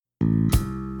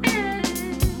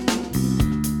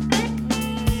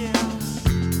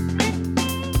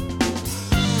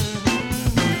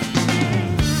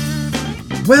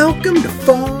Welcome to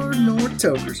Far North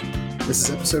Tokers. This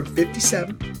is episode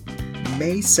 57,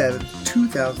 May 7th,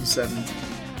 2007,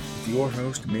 with your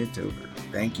host, Mid Toker.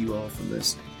 Thank you all for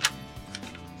listening.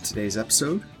 Today's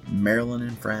episode, Marilyn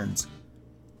and Friends.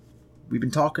 We've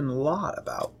been talking a lot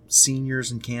about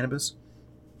seniors and cannabis,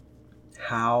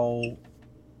 how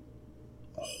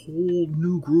a whole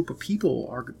new group of people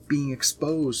are being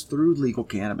exposed through legal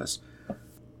cannabis.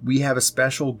 We have a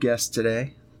special guest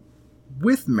today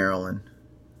with Marilyn,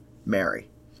 Mary.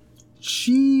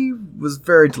 She was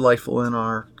very delightful in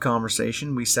our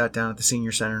conversation. We sat down at the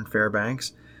Senior Center in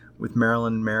Fairbanks with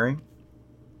Marilyn and Mary.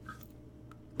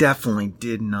 Definitely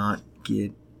did not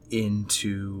get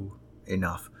into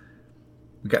enough.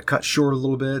 We got cut short a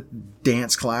little bit.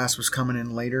 Dance class was coming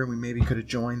in later. We maybe could have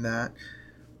joined that.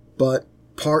 But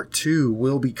part 2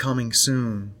 will be coming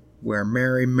soon, where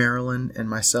Mary, Marilyn, and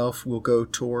myself will go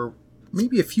tour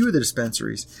maybe a few of the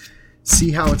dispensaries.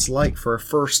 See how it's like for a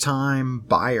first-time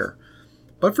buyer.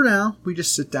 But for now, we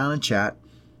just sit down and chat.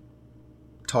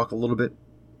 Talk a little bit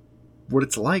what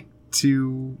it's like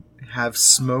to have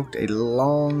smoked a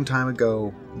long time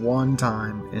ago, one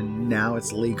time, and now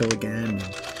it's legal again.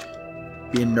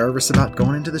 And being nervous about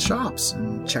going into the shops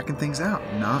and checking things out,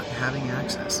 not having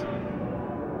access.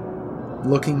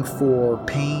 Looking for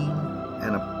pain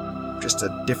and just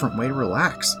a different way to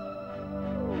relax.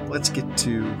 Let's get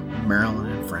to Marilyn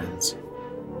and Friends,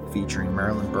 featuring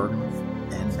Marilyn Bergman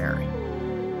and Mary.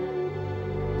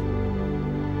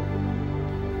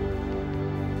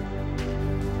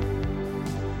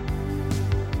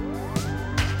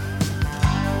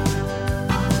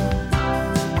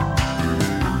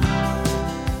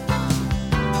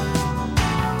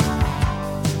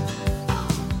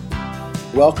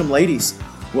 Welcome, ladies.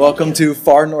 Welcome to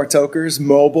Far North Tokers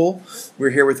Mobile. We're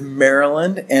here with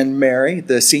Marilyn and Mary,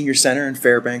 the Senior Center in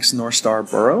Fairbanks, North Star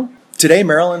Borough. Today,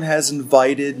 Marilyn has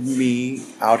invited me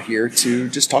out here to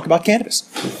just talk about cannabis.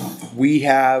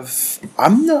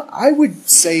 I would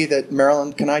say that,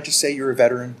 Marilyn, can I just say you're a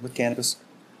veteran with cannabis?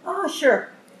 Oh, sure.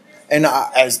 And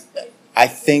I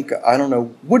don't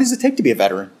know, what does it take to be a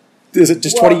veteran? Is it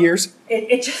just 20 years?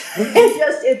 That's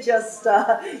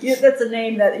a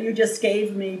name that you just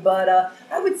gave me, but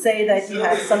I would say that you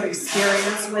have some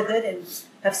experience with it and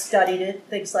have studied it,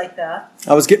 things like that.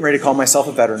 I was getting ready to call myself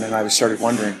a veteran, and I started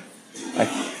wondering.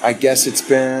 I guess it's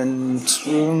been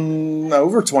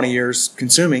over 20 years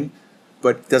consuming,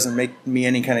 but doesn't make me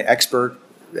any kind of expert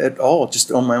at all,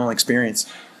 just on my own experience.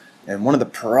 And one of the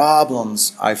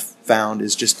problems I've found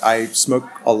is just I smoke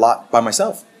a lot by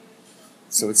myself.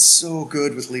 So it's so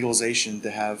good with legalization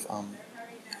to have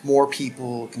more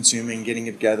people consuming, getting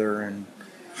it together, and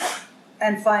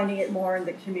finding it more in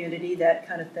the community, that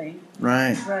kind of thing.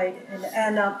 Right. Right.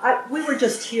 And we were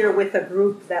just here with a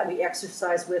group that we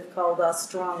exercise with called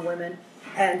Strong Women,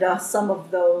 and some of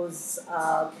those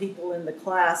people in the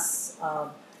class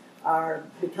are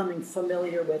becoming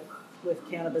familiar with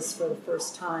cannabis for the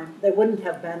first time. They wouldn't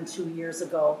have been 2 years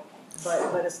ago,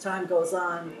 but as time goes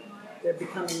on, they're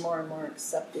becoming more and more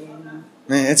accepting.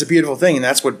 It's a beautiful thing, and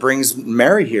that's what brings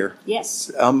Mary here. Yes.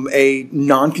 A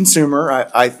non-consumer.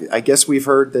 I guess we've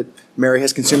heard that Mary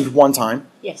has consumed one time.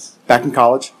 Yes. Back in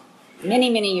college.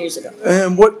 Many, many years ago.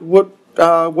 And what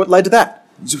led to that?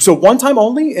 So one time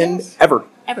only, and yes. Ever.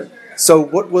 So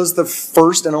what was the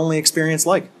first and only experience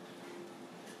like?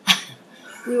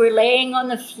 We were laying on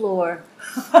the floor,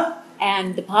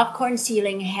 and the popcorn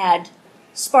ceiling had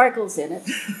sparkles in it.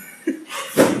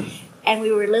 And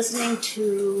we were listening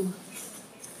to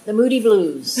the Moody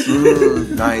Blues.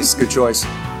 Nice, good choice.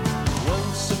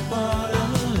 Once upon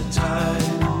a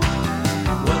time,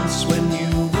 once when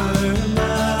you were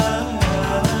mine,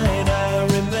 I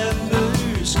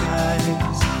remember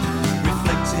skies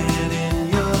reflected in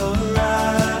your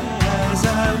eyes.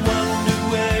 I wonder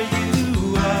where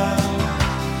you are.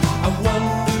 I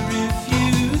wonder if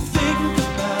you think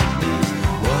about me.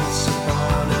 Once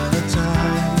upon a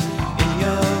time in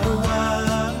your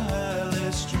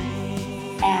wildest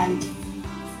dreams. And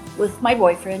with my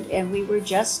boyfriend, and we were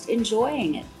just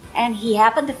enjoying it. And he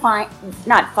happened to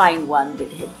not find one,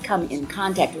 but had come in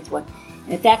contact with one.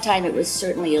 And at that time, it was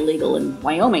certainly illegal in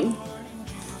Wyoming.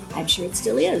 I'm sure it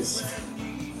still is.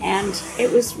 And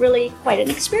it was really quite an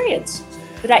experience.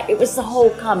 But it was the whole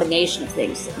combination of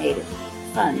things that made it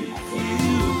fun, I think.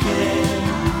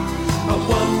 I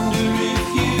wonder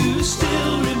if you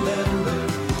still remember.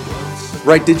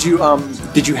 Right, did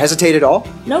you hesitate at all?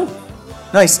 No.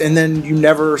 Nice, and then you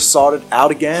never sought it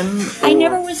out again? I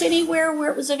never was anywhere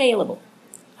where it was available.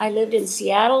 I lived in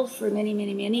Seattle for many,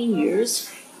 many, many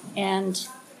years, and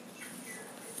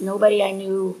nobody I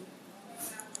knew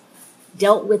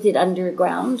dealt with it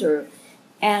underground or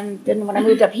And then when I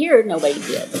moved up here, nobody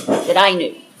did that I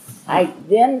knew.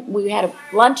 Then we had a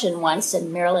luncheon once,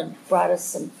 and Marilyn brought us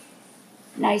some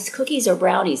nice cookies or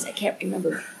brownies. I can't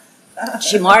remember.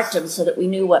 She marked them so that we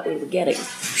knew what we were getting,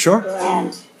 Sure.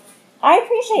 and I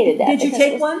appreciated that. Did you because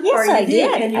take it was- one? Yes, Or you I did,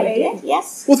 did. and you I ate did. it?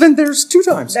 Yes. Well, then there's 2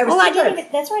 times. That was Oh, I two did times. eat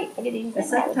it. That's right. I did eat it. The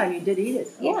second time you did eat it.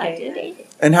 Yeah, I Okay. did eat it.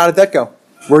 And how did that go?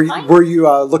 Were you, Fine. were you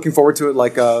looking forward to it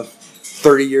like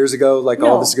 30 years ago? Like,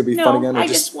 No, oh, this is going to be no, fun again? Or I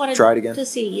just wanted try it again? to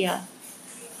see. Yeah,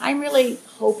 I'm really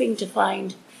hoping to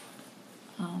find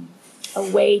a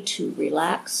way to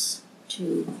relax.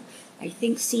 I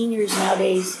think seniors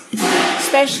nowadays,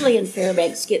 especially in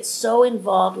Fairbanks, get so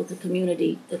involved with the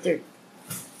community that they're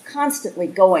constantly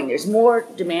going. There's more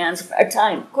demands for our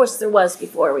time. Of course, there was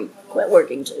before we quit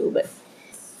working too, but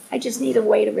I just need a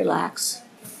way to relax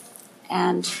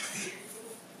and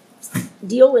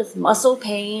deal with muscle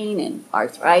pain and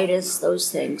arthritis,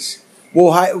 those things. Well,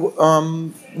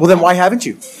 well, then why haven't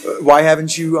you? Why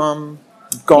haven't you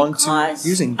gone Because to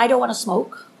using? I don't want to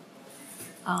smoke.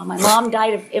 My mom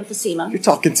died of emphysema. You're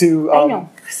talking to I know.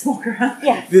 Smoker.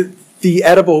 Yeah, the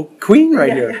edible queen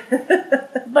right here.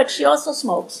 but she also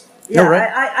smokes. Yeah, No, right?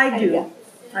 I do. Yeah.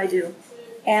 I do.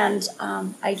 And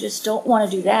I just don't want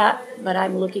to do that, but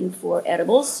I'm looking for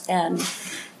edibles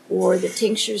or the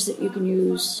tinctures that you can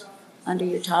use under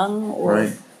your tongue or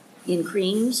Right. in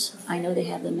creams. I know they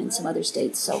have them in some other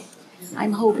states, so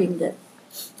I'm hoping that.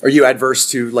 Are you adverse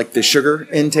to like the sugar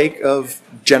intake of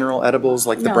general edibles,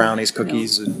 like the No, brownies, no,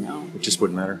 cookies? no. It just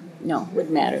wouldn't matter. No,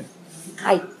 wouldn't matter.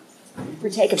 I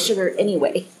partake of sugar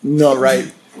anyway. No,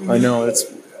 right. I know.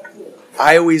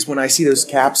 I always, when I see those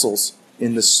capsules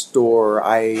in the store,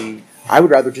 I would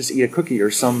rather just eat a cookie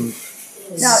or some.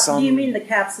 Now, do you mean the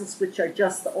capsules which are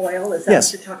just the oil? Is that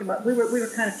Yes. what you're talking about? We were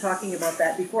kind of talking about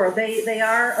that before. They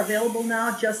are available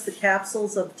now, just the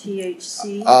capsules of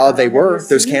THC? They were that you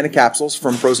those see? can of capsules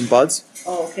from Frozen Buds.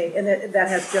 Oh, okay. And that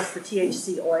has just the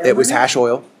THC oil It was in hash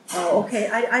oil. Oh, okay.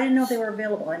 I didn't know they were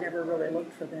available. I never really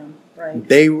looked for them. Right.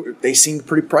 They seemed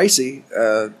pretty pricey.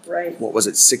 Right. What was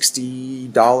it?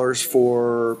 $60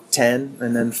 for 10,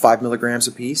 and then 5 milligrams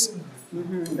a piece.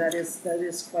 That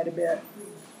is quite a bit.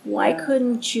 Why Yeah.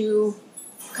 couldn't you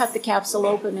cut the capsule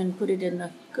open and put it in the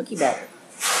cookie batter?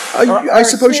 I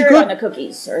suppose you smear it on could. the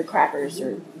cookies or crackers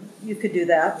or. You could do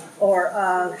that,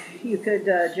 or you could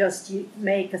just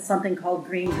make something called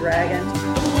Green Dragon.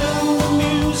 When the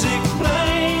music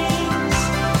plays,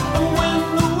 when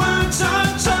the words are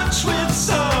touched with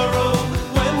sorrow,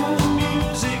 when the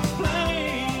music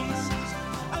plays,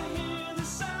 I hear the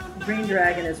sound. Green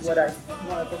Dragon is one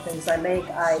of the things I make.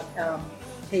 I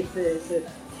take the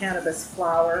cannabis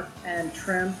flower and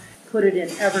trim, put it in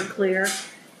Everclear.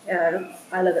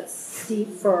 I let it steep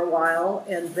for a while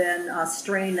and then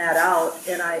strain that out.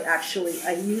 And I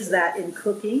use that in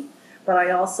cooking, but I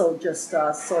also just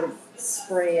sort of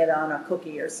spray it on a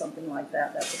cookie or something like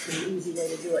that. That's a pretty easy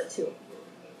way to do it too.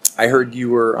 I heard you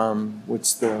were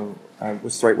what's the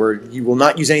right word? You will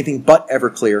not use anything but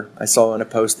Everclear. I saw in a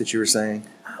post that you were saying.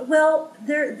 Well,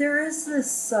 there is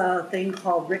this thing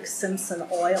called Rick Simpson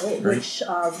oil, which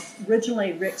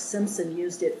originally Rick Simpson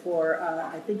used it for,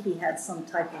 I think he had some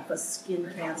type of a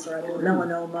skin cancer, I don't know,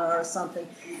 melanoma or something.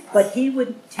 But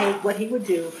what he would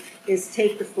do is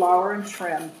take the flour and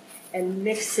trim and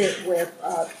mix it with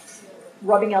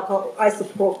rubbing alcohol,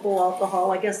 isopropyl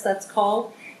alcohol, I guess that's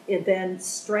called, and then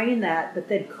strain that, but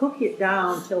then cook it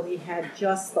down till he had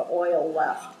just the oil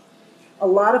left. A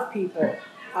lot of people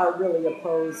are really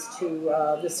opposed to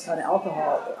this kind of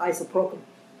alcohol, isopropyl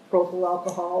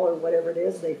alcohol or whatever it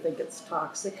is. They think it's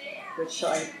toxic, which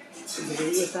I agree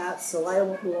with that. So I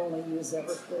will only use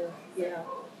Everclear. Yeah.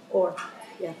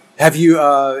 Have you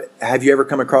ever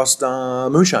come across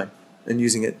moonshine and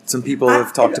using it? Some people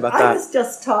have talked about I that. was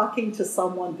just talking to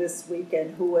someone this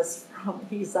weekend who was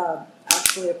he's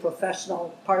actually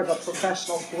part of a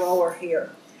professional grower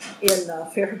here in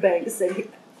Fairbanks, and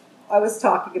I was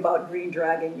talking about Green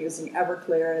Dragon using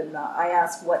Everclear, and I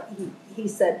asked what he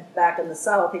said back in the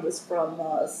South. He was from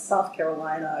South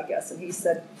Carolina, I guess, and he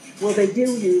said, well, they do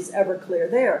use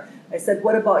Everclear there. I said,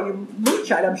 what about your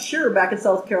moonshine? I'm sure back in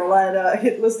South Carolina,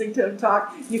 listening to him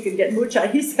talk, you can get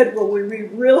moonshine. He said, well, we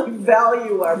really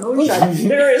value our moonshine.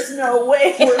 There is no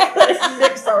way we're going to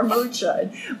mix our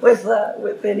moonshine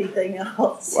with anything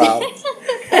else. Wow.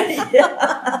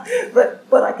 Yeah,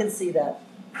 but I can see that.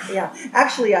 Yeah,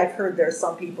 actually, I've heard there's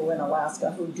some people in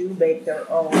Alaska who do make their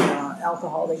own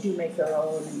alcohol. They do make their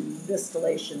own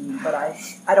distillation, but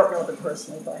I don't know them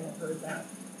personally, but I have heard that.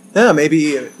 Yeah,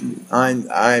 maybe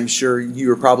I'm sure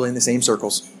you are probably in the same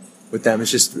circles with them.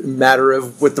 It's just a matter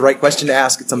of what the right question to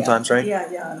ask sometimes, right?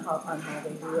 Yeah, on how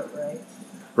they do it, right?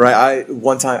 Right.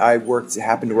 One time I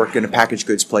happened to work in a packaged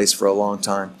goods place for a long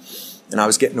time, and I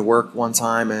was getting to work one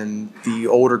time, and the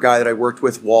older guy that I worked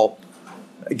with, Walt,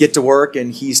 I get to work,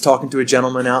 and he's talking to a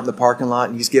gentleman out in the parking lot,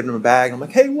 and he's giving him a bag. And I'm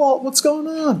like, "Hey, Walt, what's going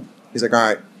on?" He's like, "All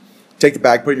right, take the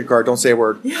bag, put it in your car, don't say a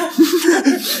word.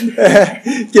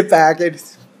 Get back, and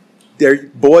there,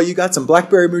 boy, you got some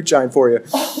blackberry moonshine for you."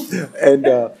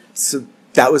 And so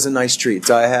that was a nice treat.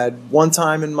 So I had one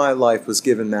time in my life was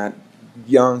given that,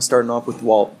 young, starting off with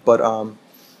Walt, but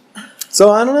so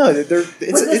I don't know. Was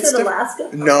this in Alaska?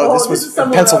 No, this was is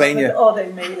somewhere Pennsylvania. else. Oh,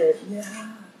 they made it. Yeah.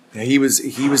 Yeah, he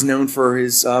was known for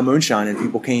his moonshine, and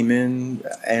people came in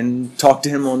and talked to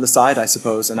him on the side, I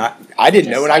suppose. And I didn't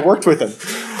know, and I worked with him.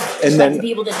 And Like then the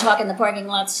people that talk in the parking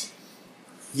lots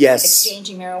yes,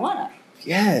 exchanging marijuana.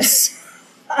 yes,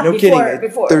 no Before- kidding.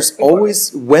 before- There's before.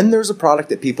 always, when there's a product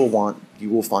that people want, you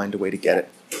will find a way to get it.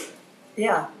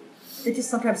 Yeah. It just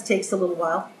sometimes takes a little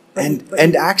while.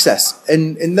 And access,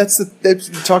 and that's what we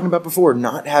were talking about before,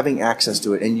 not having access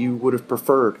to it, and you would have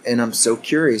preferred. And I'm so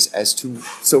curious as to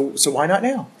so why not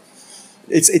now?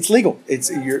 It's legal. It's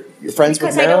your friends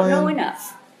Because with I don't Maryland. know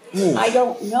enough. Ooh. I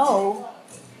don't know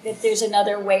that there's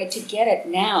another way to get it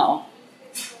now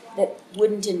that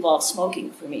wouldn't involve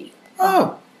smoking for me.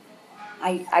 Oh,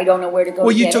 I don't know where to go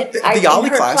Well, to you get took it. the In Ollie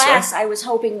her class, class, right? I was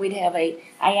hoping we'd have I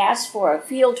asked for a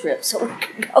field trip so we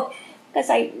could go, because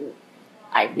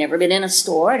I've never been in a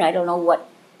store and I don't know what,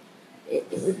 it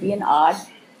would be an odd,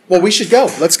 well, we should go.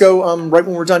 Let's go right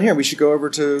when we're done here. We should go over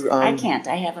to. I can't,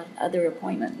 I have another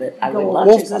appointment, but I would Go love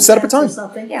Well, to. set up a time. Or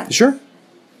something. Yeah. Sure.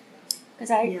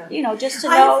 Because I, Yeah. just to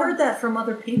I know. have heard that from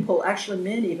other people, actually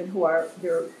men even,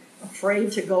 they're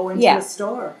afraid to go into Yeah. a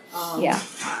store. Yeah.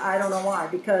 I don't know why,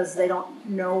 because they don't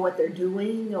know what they're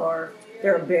doing or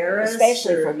they're embarrassed.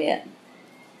 Especially or, for men,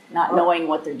 not knowing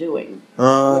what they're doing.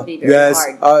 Would be very yes.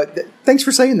 hard. Thanks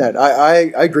for saying that.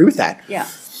 I agree with that. Yeah.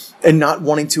 And not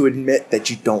wanting to admit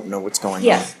that you don't know what's going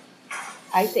Yes.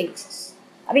 I think,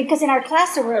 because in our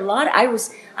class there were a lot,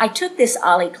 I took this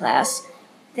Ollie class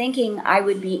thinking I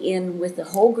would be in with a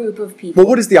whole group of on. people. Well,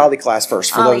 what is the Ollie class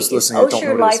first for Ollie those is listening that don't Osher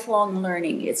know what it is? Lifelong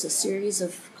Learning. It's a series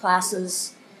of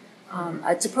classes.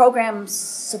 It's a program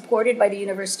supported by the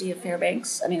University of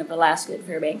of Alaska at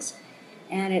Fairbanks.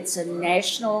 And it's a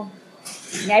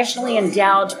nationally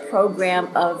endowed program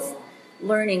of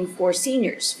learning for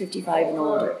seniors, 55 and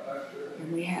older.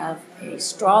 And we have a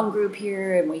strong group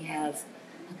here, and we have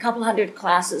a couple hundred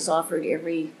classes offered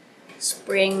every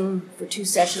spring for 2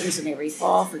 sessions and every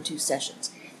fall for 2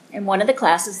 sessions. And one of the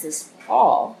classes this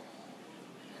fall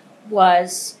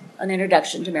was an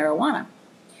introduction to marijuana.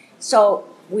 So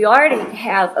we already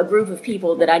have a group of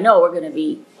people that I know are going to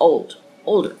be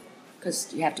older,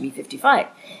 because you have to be 55.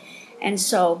 And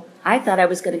so I thought I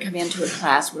was going to come into a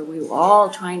class where we were all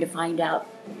trying to find out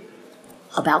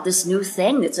about this new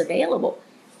thing that's available.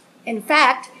 In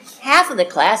fact, half of the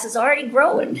class is already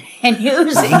growing and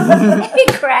using.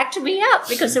 It cracked me up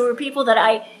because there were people that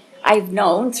I've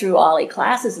known through Ollie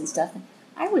classes and stuff. And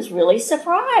I was really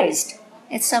surprised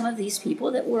at some of these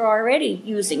people that were already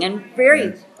using and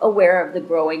very aware of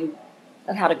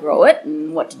of how to grow it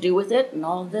and what to do with it and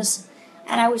all of this.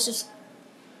 And I was just,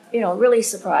 really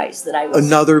surprised that I was.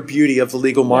 Another beauty of the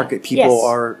legal market.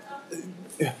 People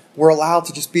Yes. we're allowed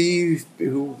to just be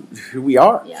who we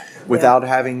are Yeah. without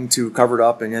having to cover it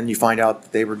up, and then you find out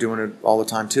that they were doing it all the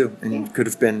time too, and you could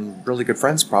have been really good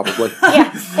friends probably.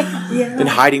 Yeah. Yeah. And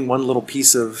hiding one little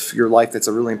piece of your life that's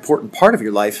a really important part of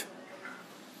your life.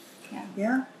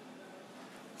 Yeah.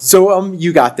 So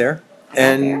you got there,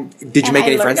 and did you make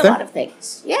any friends I learned a there? lot of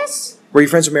things. Yes. Were you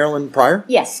friends with Marilyn prior?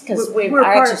 Yes, because We're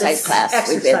our part of exercise this class.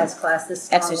 We've been Exercise class. This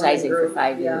strong exercising learning for group.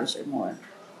 5 Yeah. years or more.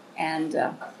 And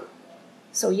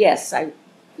so, yes, I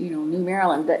knew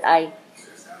Marilyn, but I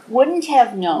wouldn't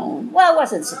have known. Well, I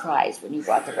wasn't surprised when you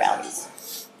brought the brownies.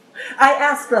 I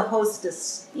asked the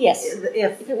hostess Yes.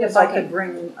 if it was I okay. could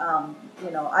bring,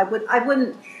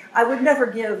 I would never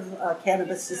give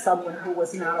cannabis to someone who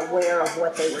was not aware of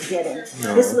what they were getting.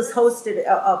 No. This was hosted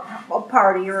a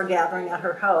party or a gathering at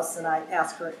her house, and I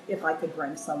asked her if I could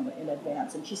bring some in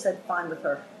advance, and she said fine with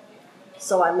her.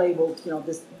 So I labeled,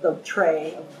 the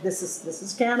tray of this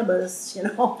is cannabis,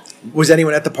 Was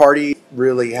anyone at the party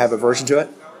really have aversion to it?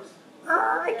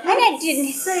 I I can't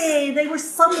didn't- say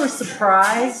some were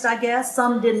surprised. I guess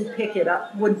some didn't pick it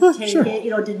up, wouldn't take sure. it,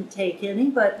 didn't take any.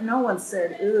 But no one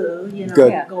said, "Ooh,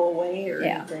 Good. Yeah. go away" or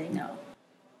Yeah, anything. no.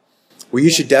 Well, you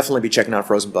should definitely be checking out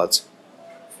Frozen Buds.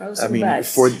 Frozen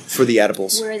buds. for the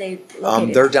edibles. Where are they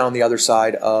located? They're down the other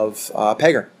side of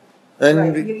Pegger, and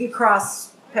Right, you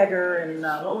cross Pegger and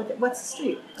what's the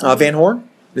street? Van Horn.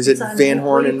 Is it It's on- Van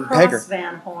Horn well, you and cross Pegger?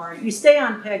 Van Horn. You stay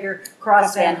on Pegger,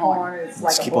 cross Van Horn. It's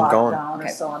like Just a keep on block going. down or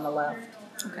Okay. so on the left.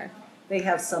 Okay. They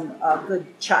have some good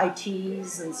chai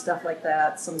teas and stuff like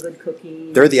that. Some good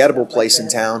cookies. They're the edible stuff like place in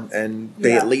that. town, and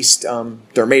they Yeah. at least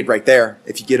they're made right there.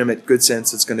 If you get them at Good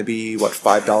Sense, it's going to be what,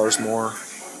 $5 more,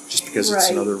 just because it's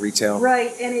Right. another retail.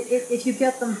 Right, and if you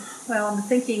get them, well, I'm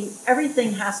thinking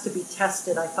everything has to be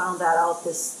tested. I found that out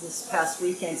this past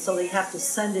weekend. So they have to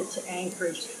send it to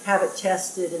Anchorage, have it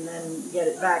tested, and then get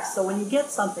it back. So when you get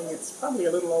something, it's probably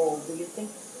a little old. Do you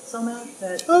think so, Matt?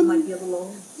 That it might be a little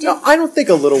old? No, I don't think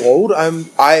a little old.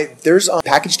 There's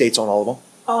package dates on all of them.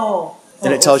 Oh.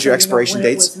 And it tells you so expiration when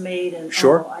dates? It was made and,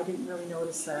 Sure. Oh, I didn't really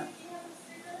notice that.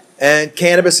 And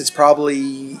cannabis, it's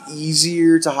probably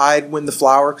easier to hide when the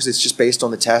flower, because it's just based on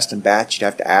the test and batch. You'd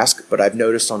have to ask. But I've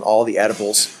noticed on all the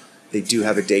edibles, they do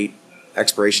have a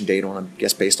expiration date on them, I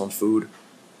guess based on food.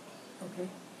 Okay.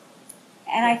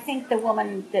 And I think the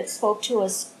woman that spoke to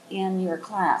us in your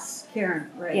class,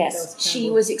 Karen, right. that yes, was she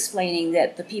Karen. was explaining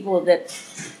that the people that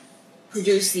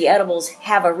produce the edibles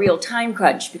have a real time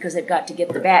crunch because they've got to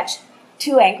get the batch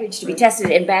to Anchorage to be tested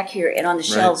and back here and on the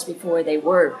shelves before they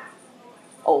were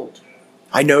old.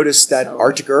 I noticed that So-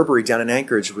 Arctic Herbery down in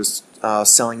Anchorage was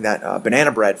selling that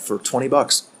banana bread for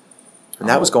 $20, and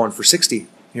that was going for $60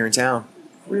 here in town.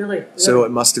 Really? So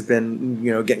it must have been,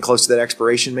 getting close to that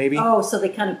expiration, maybe. Oh, so they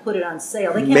kind of put it on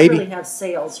sale. They can't Maybe. really have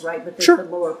sales, right? But they Sure.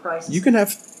 put lower prices. You can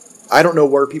have. I don't know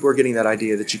where people are getting that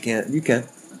idea that you can't. You can.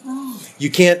 Oh. You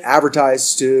can't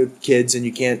advertise to kids, and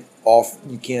you can't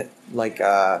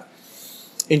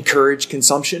encourage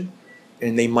consumption.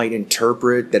 And they might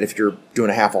interpret that if you're doing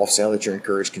a half off sale that you're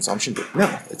encouraging consumption. But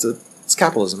no, it's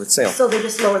capitalism. It's sale. So they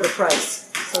just lower the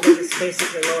price. So they just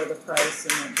basically lower the price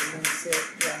and then that's it.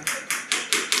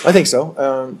 Yeah. I think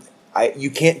so.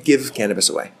 You can't give cannabis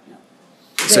away.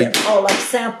 So Like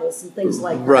samples and things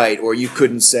like that. right, or you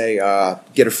couldn't say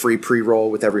get a free pre-roll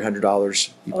with every $100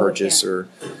 you Oh, purchase, or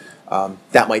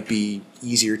that might be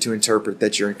easier to interpret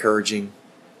that you're encouraging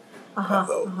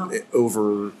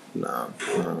over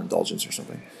indulgence or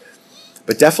something.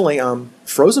 But definitely,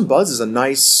 Frozen Buds is a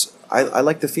nice. I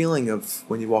like the feeling of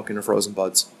when you walk into Frozen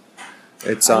Buds.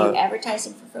 It's Are you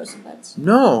advertising for Frozen Buds?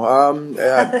 no,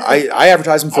 I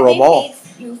advertise them for Have them they all. paid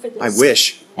you for this? I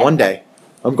wish one day.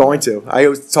 I'm going to. I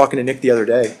was talking to Nick the other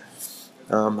day.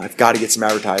 I've got to get some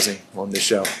advertising on this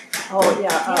show. Oh,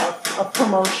 yeah.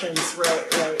 Promotions. Right.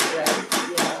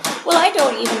 Yeah. Well, I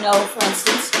don't even know, for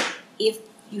instance, if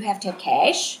you have to have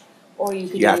cash or you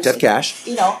could You have use to have cash.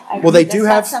 Well, they do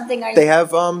have. something They have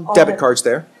debit have- cards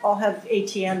there. All have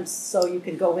ATMs so you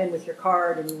can go in with your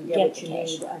card and get Get what the you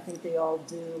cash. need. I think they all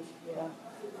do. Yeah.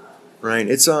 Right.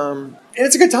 It's and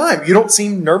it's a good time. You don't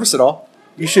seem nervous at all.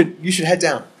 You should head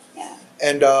down. Yeah.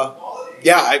 And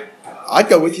I'd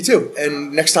go with you too.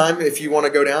 And next time, if you want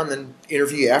to go down, then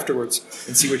interview you afterwards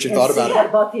and see what you thought about it.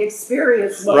 About the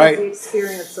experience. What Right. was the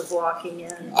experience of walking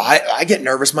in? I get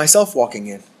nervous myself walking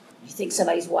in. You think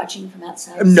somebody's watching from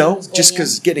outside? No, Who's going just in?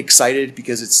 because getting excited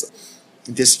because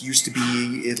this used to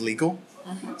be illegal.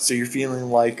 Uh-huh. So you're feeling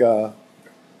like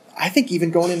I think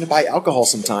even going in to buy alcohol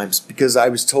sometimes because I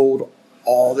was told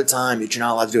all the time that you're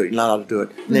not allowed to do it. You're not allowed to do it.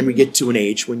 And then we get to an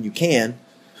age when you can,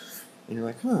 and you're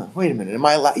like, wait a minute, am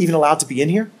I even allowed to be in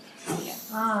here?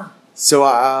 Ah,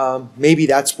 So maybe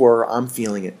that's where I'm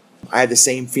feeling it. I had the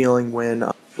same feeling when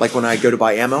I go to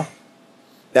buy ammo.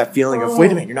 That feeling of,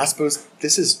 wait a minute, you're not supposed.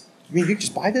 You can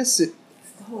just buy this.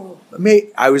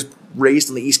 I was raised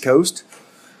on the East Coast,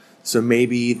 so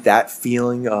maybe that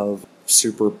feeling of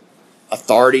super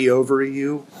authority over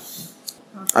you.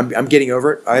 I'm getting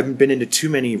over it. I haven't been into too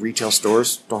many retail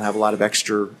stores. Don't have a lot of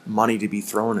extra money to be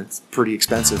thrown. It's pretty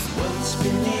expensive. Once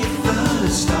beneath the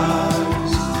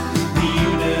stars, the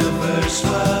universe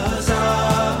was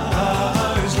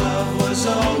ours. Love was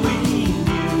all we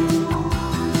knew,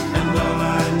 and all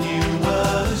I knew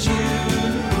was you.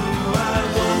 I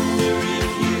wonder if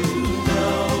you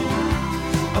know.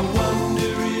 I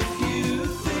wonder if you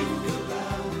think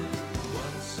about it.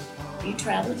 Once upon You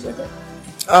traveled with it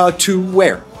To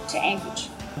where? to Anchorage.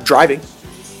 Driving.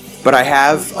 But I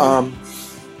have.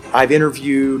 I've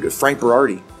interviewed Frank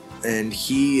Berardi, and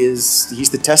he's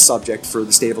the test subject for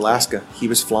the state of Alaska. He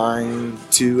was flying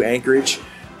to Anchorage,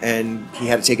 and he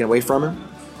had it taken away from him.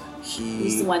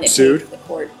 He's the one that sued. paid the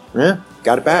court. Yeah,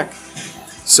 got it back.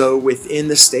 So within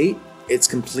the state, it's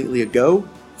completely a go.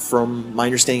 From my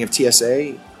understanding of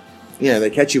TSA, they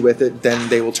catch you with it, then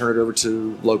they will turn it over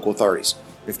to local authorities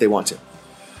if they want to.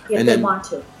 if And they then- want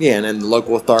to. Yeah, and then the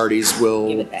local authorities Give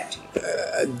will. it back to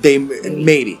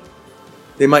you.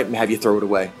 They might have you throw it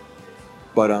away,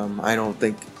 but I don't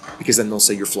think because then they'll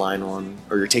say you're flying on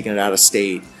or you're taking it out of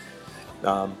state.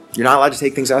 You're not allowed to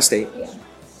take things out of state. Yeah.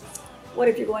 What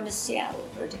if you're going to Seattle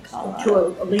or to To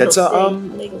Colorado? a legal That's a, state. A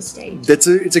legal state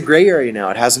It's a gray area now.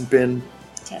 It hasn't been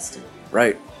tested.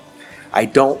 right.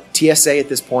 TSA at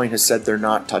this point has said they're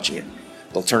not touching it.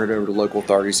 They'll turn it over to local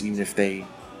authorities even if they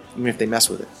mess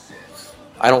with it.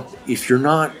 If you're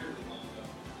not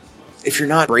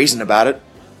brazen about it,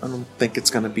 I don't think it's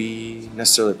going to be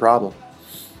necessarily a problem.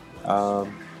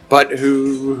 But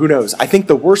who knows? I think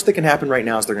the worst that can happen right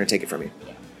now is they're going to take it from you.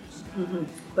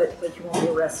 But you won't be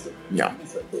arrested. Yeah.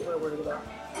 That's what people are worried about.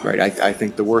 Right. I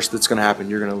think the worst that's going to happen,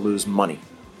 you're going to lose money.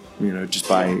 Just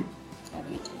by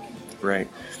Having it taken. right.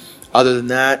 Other than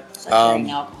that, It's like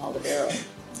carrying alcohol to barrel.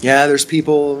 yeah, there's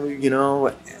people,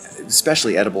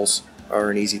 especially edibles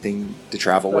are an easy thing to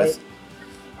travel with.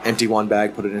 Empty one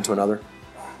bag, put it into another.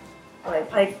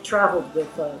 I traveled with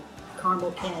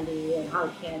caramel candy and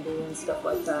hard candy and stuff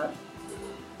like that.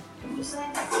 And just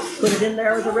put it in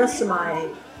there with the rest of my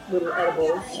little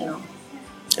edibles.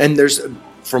 And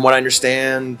from what I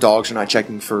understand, dogs are not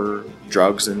checking for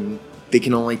drugs, and dogs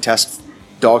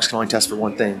can only test for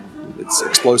one thing. It's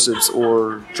explosives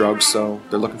or drugs, so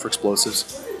they're looking for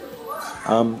explosives.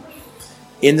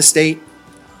 In the state,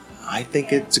 I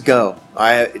think it's a go.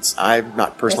 I've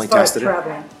not personally As far as tested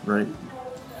traveling. it.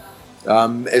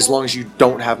 Right. As long as you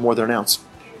don't have more than an ounce.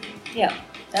 Yeah,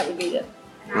 that would be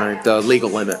The legal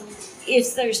limit.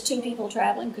 If there's 2 people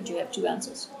traveling, could you have 2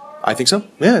 ounces? I think so.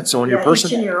 Yeah, it's on your Each in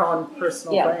person. your own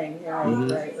personal Yeah. thing. Yeah,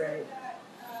 right.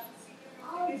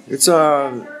 It's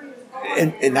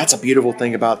and that's a beautiful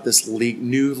thing about this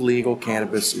new legal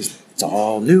cannabis is it's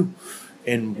all new,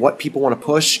 and what people want to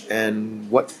push and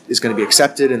what is going to be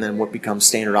accepted, and then what becomes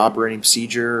standard operating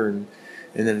procedure, and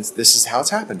then this is how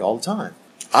it's happened all the time.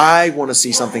 I want to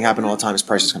see something happen all the time as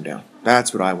prices come down.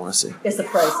 That's what I want to see. It's the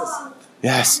prices.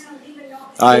 Yes,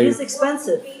 It is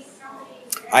expensive.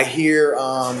 I hear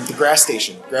the Grass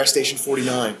Station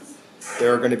 49.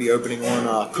 They're going to be opening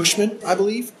on Cushman, I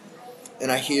believe.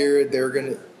 And I hear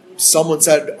someone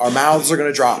said our mouths are going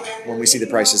to drop when we see the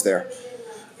prices there.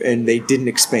 And they didn't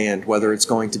expand whether it's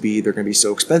going to be, they're going to be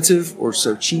so expensive or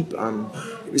so cheap.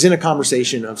 It was in a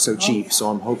conversation of so cheap, so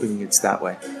I'm hoping it's that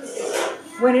way.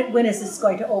 When is this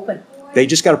going to open? They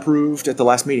just got approved at the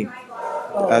last meeting,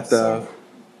 Oh, at the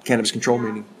cannabis control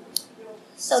meeting.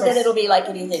 So then it'll be like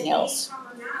anything else.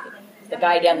 If the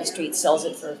guy down the street sells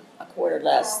it for a quarter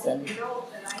less, then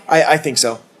I think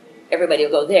so. everybody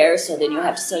will go there, so then you'll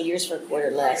have to sell yours for a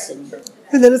quarter less. And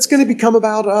And then it's going to become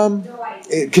about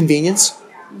convenience,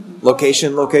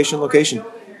 location. Right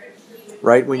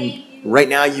right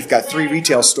now you've got 3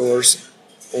 retail stores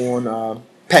on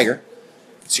Pegger.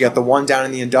 So you got the one down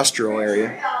in the industrial area,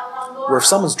 where if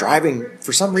someone's driving,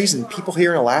 for some reason, people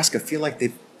here in Alaska feel like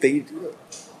they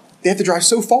have to drive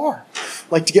so far,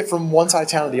 like to get from one side of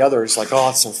town to the other. It's like, oh,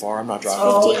 it's so far. I'm not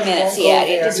driving. 15 minutes, yeah,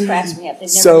 it just cracks me up. They've never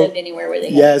So, lived anywhere where they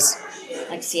have, Yes.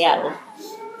 like Seattle.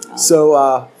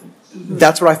 So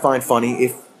that's what I find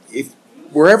funny. If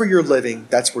wherever you're living,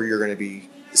 that's where you're going to be,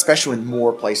 especially when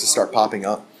more places start popping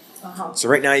up. So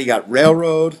right now you got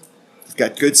Railroad, you've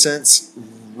got Good Sense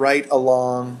right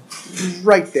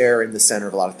there in the center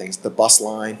of a lot of things. The bus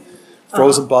line,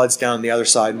 Frozen Buds down the other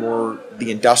side, more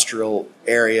the industrial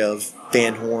area of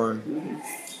Van Horn,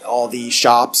 all these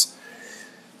shops.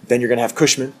 Then you're going to have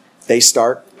Cushman. They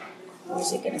start.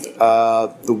 Where's it going to be?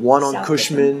 The one on South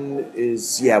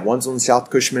Cushman one's on South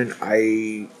Cushman.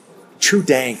 True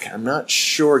Dank, I'm not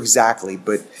sure exactly,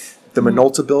 but the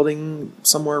Minolta building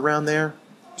somewhere around there.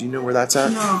 Do you know where that's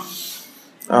at?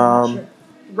 No.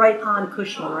 Right on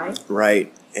Cushman, right?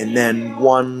 Right. And then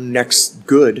one next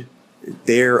Good,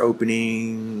 they're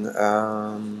opening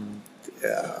right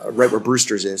where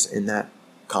Brewster's is in that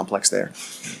complex there.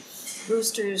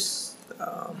 Brewster's.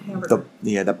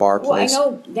 That bar Well, I place.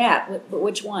 know that, but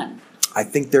which one? I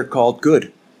think they're called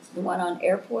Good. The one on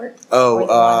Airport? Oh, Or the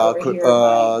one over here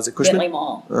by is it Cushman? Bentley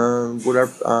Mall.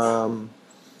 Whatever.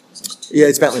 Yeah,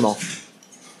 it's Bentley Mall.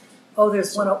 Oh,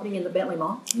 there's one opening in the Bentley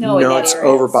Mall? No, in that it's area.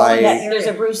 over by. in that area. There's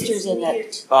a Brewster's in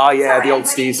that. Oh yeah, the old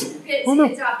Steve's. It's, Oh, no.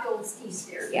 it's off the old Steve's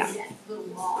there. Yeah. That little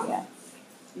mall. Yeah.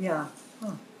 Yeah.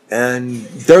 And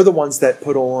they're the ones that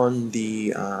put on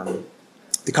the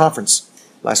conference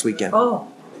last weekend. Oh,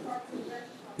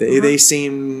 They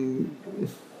seem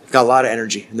got a lot of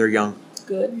energy and they're young.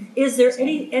 Good. is there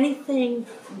anything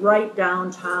right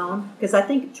downtown? Because I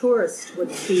think tourists would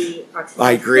be.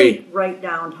 I agree. Right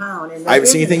downtown. And I haven't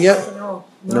seen there anything isn't, yet. No,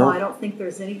 No. I don't think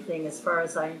there's anything as far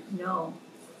as I know.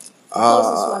 The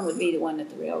closest one would be the one at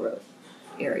the railroad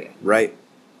area. Right.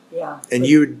 Yeah. And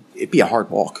but- it'd be a hard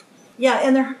walk. Yeah,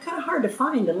 and they're kind of hard to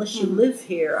find unless you live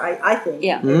here. I think.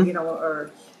 Yeah. You know,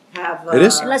 or have. It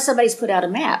is. Unless somebody's put out a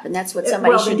map, and that's what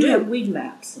somebody well, should they do do. have weed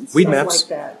maps and Weed stuff maps. like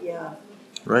that. Yeah.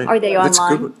 Right. Are they That's a good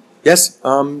online? one. Yes.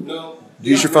 No.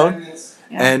 Use your phone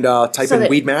Yeah. and type So in that-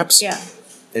 weed maps. Yeah.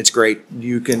 It's great.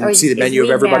 You can Or see the is menu of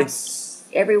Weed everybody. Maps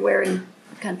everywhere in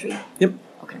the country. Yep.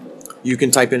 Okay. You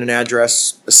can type in an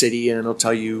address, a city, and it'll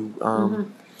tell you.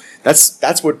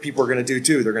 That's what people are going to do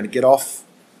too. They're going to get off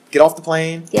the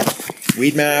plane. Yep.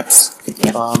 Weed maps.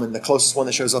 Yep. And the closest one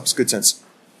that shows up is Good Sense.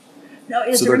 Now,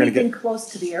 is So there they're gonna anything close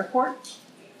to the airport?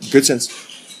 Good Sense.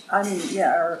 I mean,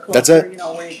 yeah, or closer. That's it. You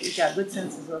know, where you got good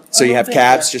senses of. So you have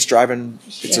cabs just driving.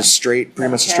 It's Yeah. a straight,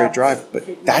 pretty much a straight Cabs drive. But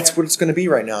taking that's you- what it's going to be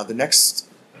right now. The next.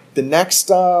 The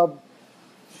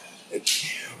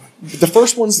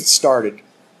first ones that started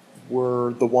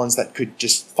were the ones that could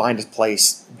just find a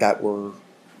place that were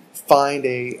find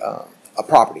a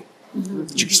property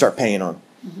that you can start paying on.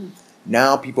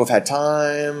 Now people have had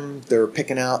time; they're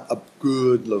picking out a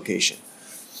good location,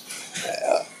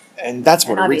 and that's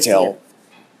what And a obviously retail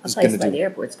A is place going by to the do.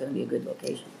 airport's going to be a good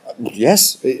location.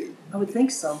 Yes, I would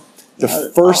think so. the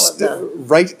all first of the-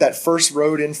 right that first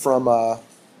road in from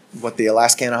the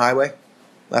Alaska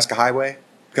Highway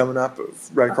coming up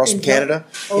right across from in Canada.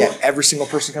 Oh. Yeah, every single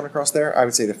person coming across there. I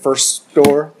would say the first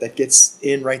store that gets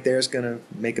in right there is going to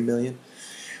make $1 million.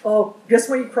 Oh, just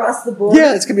when you cross the border.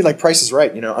 Yeah, it's going to be like Price is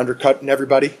Right, undercutting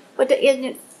everybody. But isn't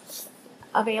it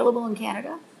available in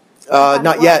Canada?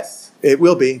 Not yet. It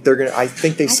will be. They're going to. I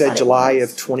think they I said thought it July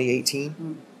was. of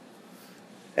 2018,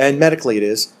 and medically it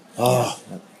is. Oh,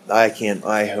 I can't.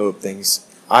 I hope things.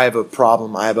 I have a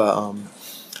problem. I have a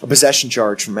possession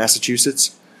charge from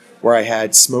Massachusetts, where I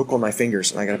had smoke on my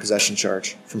fingers, and I got a possession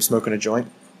charge from smoking a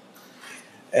joint.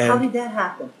 How And did that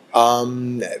happen?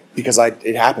 because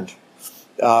it happened.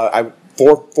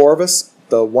 Four of us.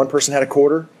 The one person had a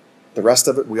quarter. The rest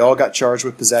of it, we all got charged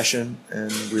with possession,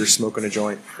 and we were smoking a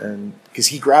joint. And because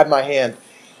he grabbed my hand,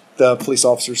 the police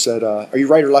officer said, "Are you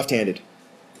right or left-handed?"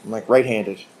 I'm like,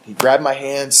 "Right-handed." He grabbed my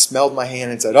hand, smelled my hand,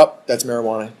 and said, "Oh, that's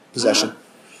marijuana possession."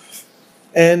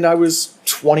 And I was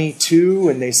 22,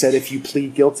 and they said, "If you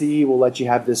plead guilty, we'll let you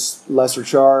have this lesser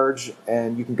charge,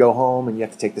 and you can go home, and you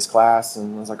have to take this class."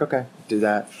 And I was like, "Okay, do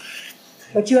that."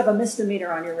 But you have a misdemeanor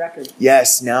on your record.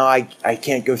 Yes, now I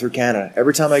can't go through Canada.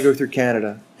 Every time I go through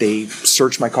Canada, they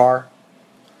search my car.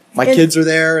 My And- kids are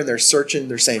there, and they're searching.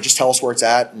 They're saying, "Just tell us where it's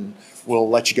at, and we'll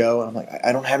let you go." And I'm like,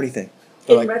 I don't have anything.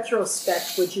 They're In like,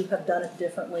 retrospect, would you have done it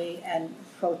differently and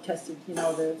protested,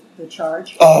 the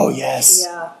charge? "Oh yes."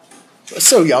 Yeah. I was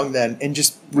so young then, and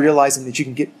just realizing that you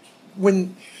can get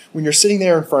when you're sitting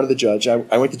there in front of the judge.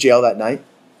 I went to jail that night.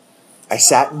 I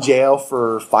sat in jail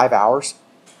for 5 hours,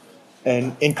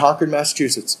 and in Concord,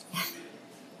 Massachusetts.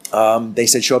 They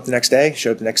said show up the next day.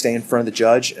 Showed up the next day in front of the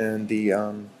judge, and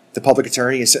the public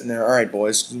attorney is sitting there. "All right,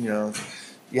 boys,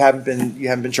 you haven't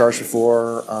been charged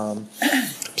before.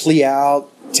 Plea out.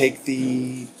 Take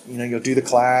the you'll do the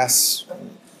class.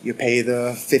 You pay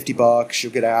the $50.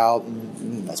 You'll get out."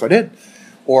 And that's what I did.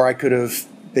 Or I could have.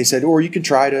 They said, or you can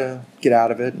try to get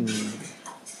out of it,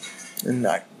 and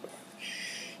I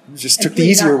just And took the plead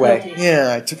easier not way. guilty.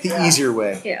 Yeah, I took the Yeah. easier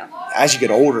way. Yeah. As you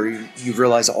get older, you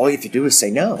realize all you have to do is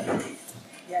say no.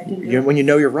 Yeah, I didn't do it. When you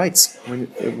know your rights,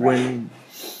 when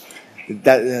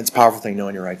that's a powerful thing,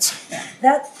 knowing your rights.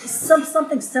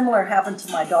 Something similar happened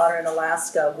to my daughter in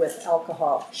Alaska with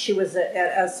alcohol. She was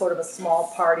at sort of a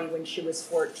small party when she was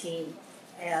 14,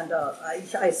 and I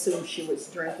assume she was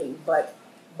drinking. But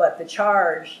the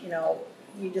charge,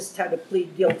 you just had to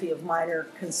plead guilty of minor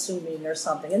consuming or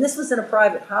something. And this was in a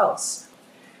private house.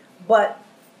 But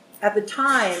at the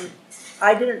time,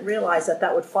 I didn't realize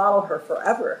that would follow her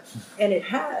forever. And it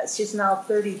has. She's now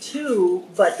 32,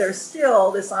 but there's still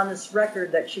this on this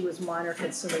record that she was minor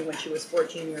consuming when she was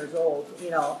 14 years old,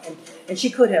 and she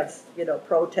could have,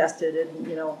 protested and,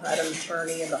 had an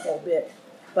attorney and the whole bit.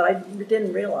 But I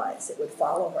didn't realize it would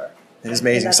follow her. It is And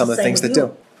amazing that's some of the same things with that you.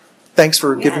 do. Thanks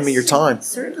for giving me Yes. your time.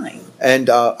 Certainly. And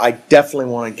I definitely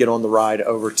want to get on the ride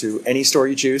over to any store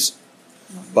you choose.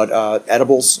 But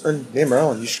edibles, and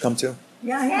Marilyn, you should come too.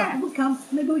 Yeah, we'll come.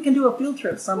 Maybe we can do a field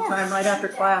trip sometime right after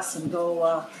class and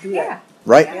go do Yeah. that.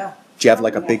 Right? Yeah. Do you have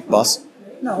like a big bus?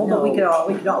 No, but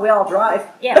we all drive.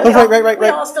 Yeah. Oh, right. We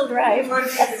all still drive.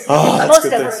 Oh, that's Most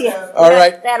good. of us, yeah. All We're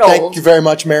right. not that old. Thank you very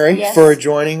much, Mary, Yes. for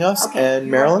joining us. Okay. And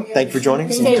Marilyn, thank you for joining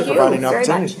us and Thank for you providing an very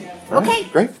opportunity. much. All right, Okay.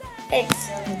 Great. Thanks.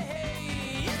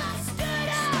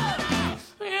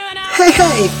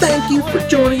 Hey, thank you for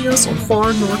joining us on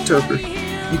Far North Toker.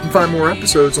 You can find more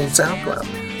episodes on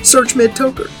SoundCloud. Search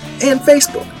Mid-Toker and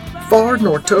Facebook,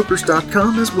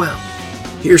 farnorthtokers.com as well.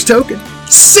 Here's Token.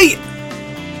 See ya!